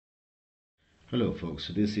Hello folks,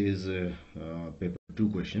 this is paper 2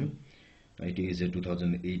 question. It is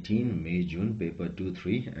 2018 May-June paper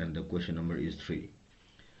 2-3 and the question number is 3.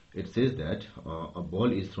 It says that a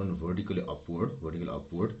ball is thrown vertically upward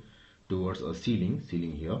towards a ceiling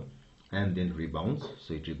here, and then rebounds.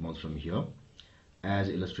 So it rebounds from here as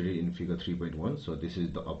illustrated in figure 3.1. So this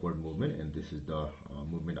is the upward movement and this is the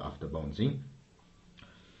movement after bouncing.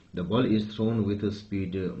 The ball is thrown with a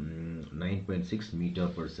speed 9.6 meter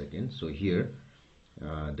per second. So here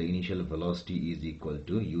the initial velocity is equal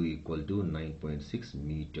to u equal to 9.6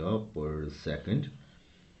 meter per second,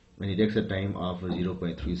 and it takes a time of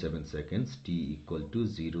 0.37 seconds, t equal to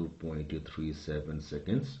 0.37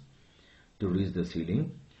 seconds to reach the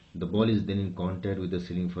ceiling. The ball is then in contact with the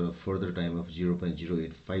ceiling for a further time of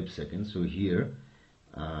 0.085 seconds. So here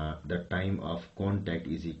the time of contact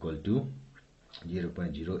is equal to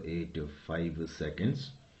 0.085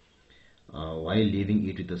 seconds while leaving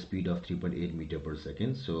it with a speed of 3.8 meter per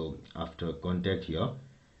second. So after contact here,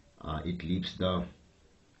 it leaves the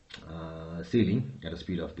ceiling at a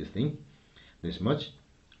speed of this much.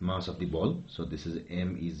 Mass of the ball, so this is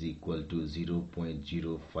m is equal to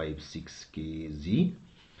 0.056 kg.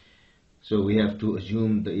 So we have to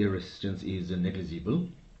assume the air resistance is negligible.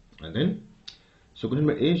 And then so question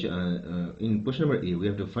number A, in question number A we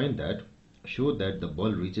have to show that the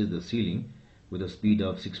ball reaches the ceiling with a speed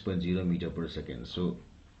of 6.0 meter per second. So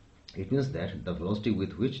it means that the velocity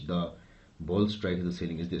with which the ball strikes the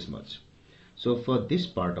ceiling is this much. So for this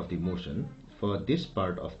part of the motion,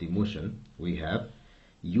 we have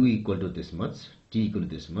u equal to this much, t equal to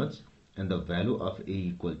this much, and the value of a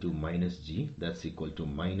equal to minus g, that's equal to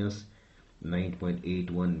minus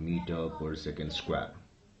 9.81 meter per second square.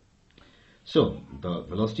 So the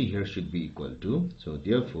velocity here should be equal to, so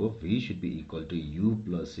therefore v should be equal to u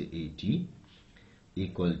plus at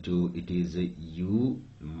equal to, it is u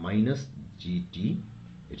minus gt.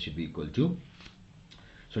 It should be equal to,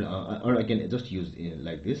 so or I can just use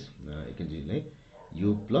like this. I can do like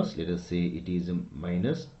u plus, let us say it is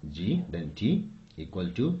minus g, then t equal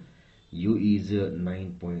to u is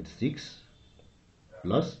 9.6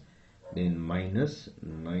 plus then minus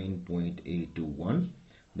 9.821,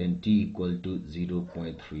 then t equal to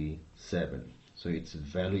 0.37. so its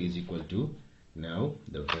value is equal to, now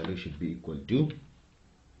the value should be equal to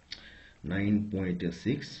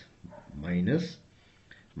 9.6 minus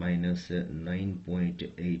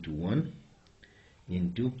 9.81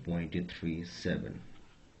 into 0.37.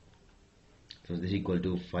 So this is equal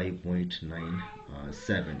to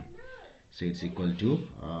 5.97. So it's equal to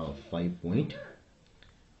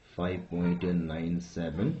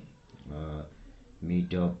 5.97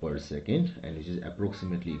 meter per second, and which is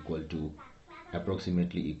approximately equal to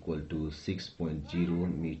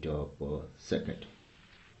 6.0 meter per second.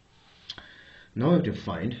 Now we have to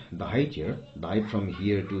find the height here, the height from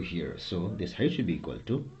here to here. So this height should be equal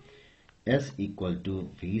to s equal to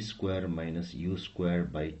v square minus u square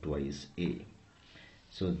by twice a.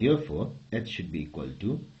 So therefore h should be equal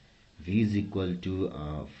to v is equal to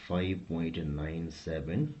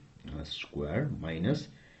 5.97 square minus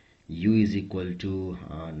u is equal to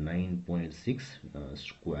 9.6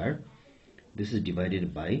 square. This is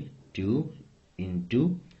divided by 2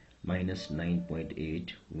 into minus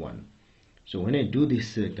 9.81. So when I do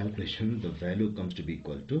this calculation, the value comes to be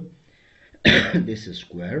equal to this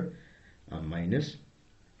square minus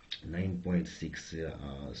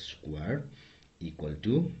 9.6 square equal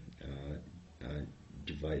to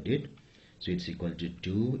divided. So it's equal to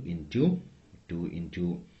 2 into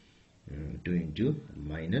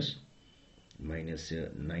minus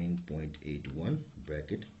 9.81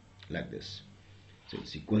 bracket like this. So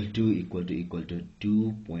it's equal to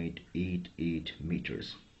 2.88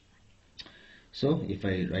 meters. So if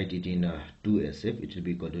I write it in 2SF, it will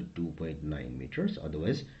be equal to 2.9 meters.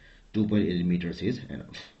 Otherwise 2.8 meters is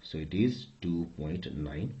enough. So it is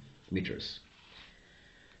 2.9 meters.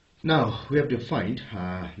 Now we have to find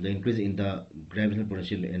the increase in the gravitational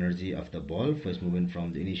potential energy of the ball for its movement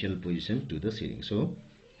from the initial position to the ceiling. So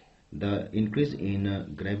the increase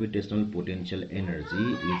in gravitational potential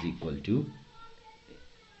energy is equal to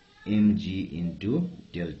mg into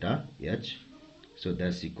delta h. So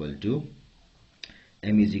that's equal to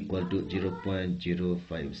m is equal to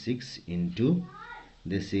 0.056 into,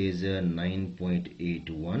 this is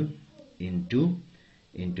 9.81 into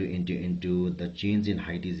the change in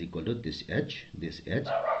height is equal to this h.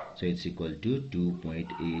 So it's equal to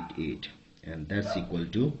 2.88, and that's equal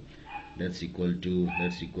to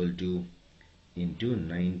into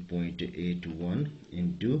 9.81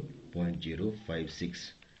 into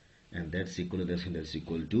 0.056, and that's equal to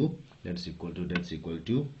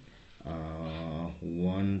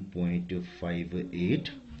 1.58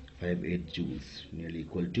 joules, nearly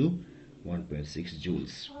equal to 1.6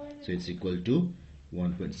 joules. So it's equal to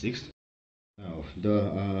 1.6. Now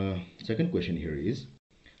the second question here is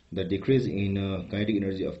the decrease in kinetic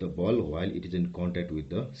energy of the ball while it is in contact with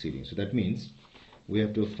the ceiling. So that means we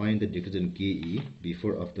have to find the decrease in KE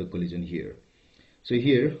before of the collision here. So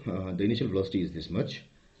here the initial velocity is this much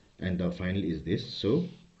and the final is this. So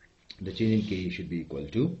the change in KE should be equal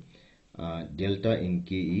to delta in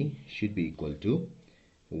KE should be equal to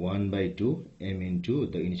 1 by 2 m into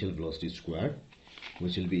the initial velocity square,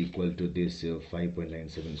 which will be equal to this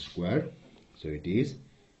 5.97 square. So it is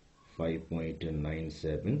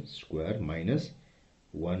 5.97 square minus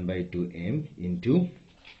 1 by 2 m into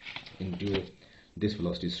this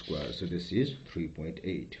velocity square. So this is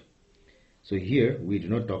 3.8. So here we do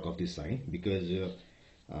not talk of this sign because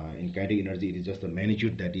in kinetic energy it is just the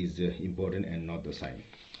magnitude that is important and not the sign.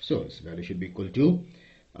 So this value should be equal to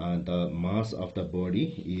the mass of the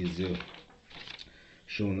body is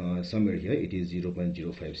shown somewhere here. It is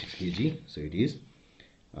 0.056 kg. So it is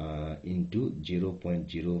into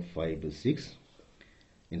 0.056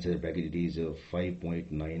 inside the bracket. It is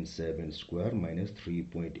 5.97 square minus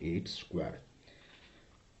 3.8 square.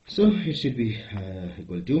 So it should be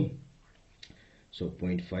equal to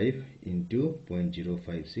 0.5 into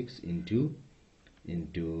 0.056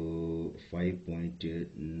 into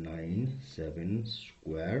 5.97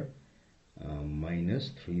 square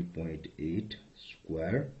minus 3.8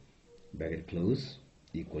 square, bracket close,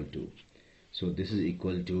 equal to. So this is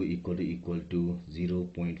equal to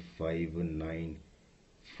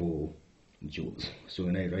 0.594 joules. So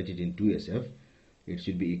when I write it in 2SF, it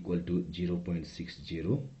should be equal to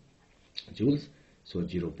 0.60 joules. So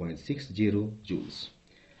 0.60 joules.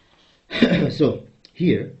 So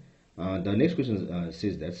here the next question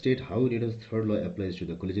says that state how Newton's third law applies to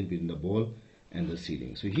the collision between the ball and the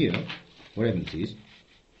ceiling. So here what happens is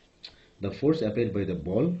the force applied by the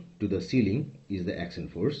ball to the ceiling is the action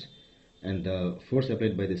force, and the force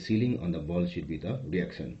applied by the ceiling on the ball should be the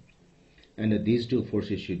reaction, and these two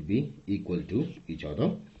forces should be equal to each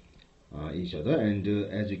other, and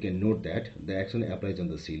as you can note that the action applies on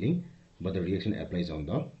the ceiling but the reaction applies on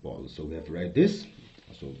the ball. So we have to write this,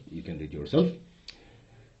 so you can read yourself.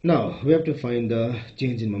 Now we have to find the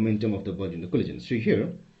change in momentum of the ball in the collision. So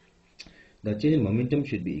here the change in momentum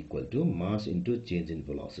should be equal to mass into change in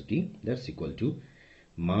velocity. That's equal to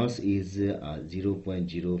mass is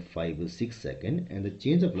 0.056 second and the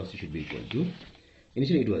change of velocity should be equal to,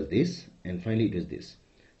 initially it was this and finally it was this.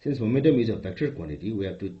 Since momentum is a vector quantity, we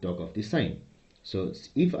have to talk of the sign. So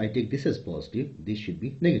if I take this as positive, this should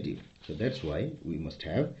be negative. So that's why we must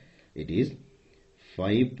have, it is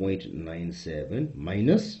 5.97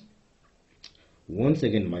 minus, once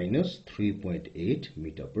again minus 3.8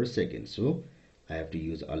 meter per second. So I have to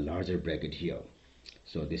use a larger bracket here.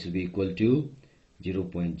 So this will be equal to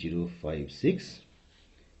 0.056,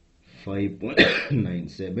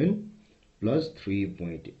 5.97 plus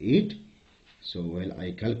 3.8. So while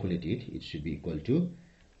I calculate it, it should be equal to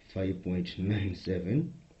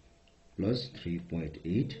 5.97 plus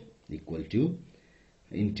 3.8 equal to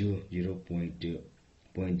into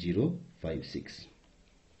 0.056,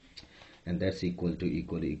 and that's equal to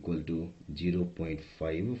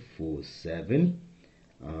 0.547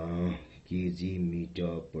 kg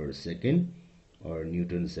meter per second or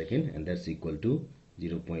Newton second, and that's equal to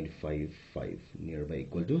 0.55, nearby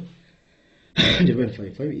equal to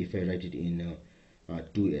 0.55 if I write it in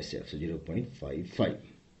 2SF, so 0.55.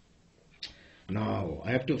 Now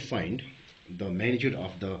I have to find the magnitude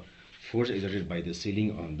of the force exerted by the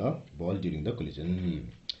ceiling on the ball during the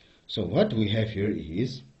collision. So what we have here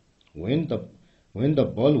is when the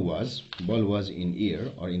ball was in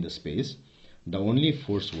air or in the space, the only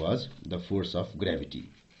force was the force of gravity.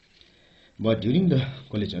 But during the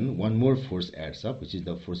collision, one more force adds up, which is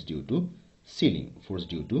the force due to ceiling.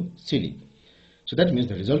 So that means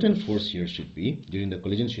the resultant force here should be, during the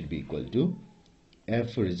collision, should be equal to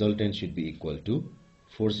F resultant should be equal to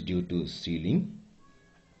force due to ceiling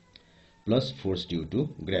plus force due to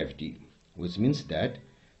gravity, which means that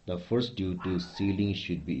the force due to ceiling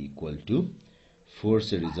should be equal to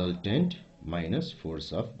force resultant minus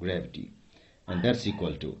force of gravity, and that's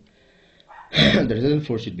equal to the resultant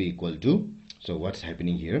force should be equal to, so what's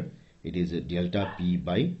happening here, it is a delta P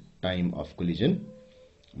by time of collision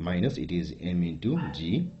minus it is m into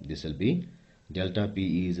g. This will be delta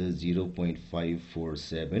P is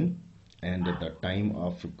 0.547 and the time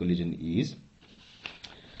of collision is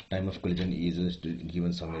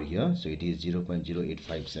given somewhere here, so it is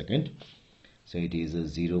 0.085 second. So it is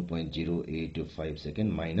 0.085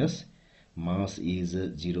 second minus mass is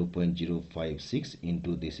 0.056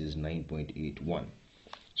 into this is 9.81.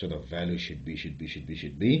 So the value should be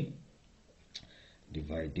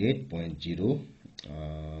divided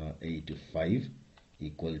 0.085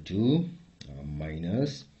 equal to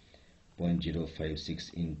minus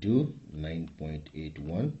 0.056 into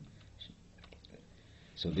 9.81.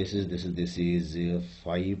 So this is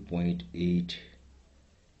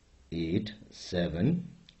 5.887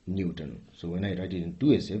 Newton. So when I write it in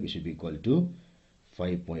 2SF, it should be equal to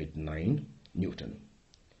 5.9 Newton.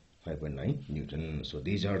 5.9 Newton. So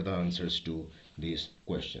these are the answers to this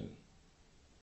question.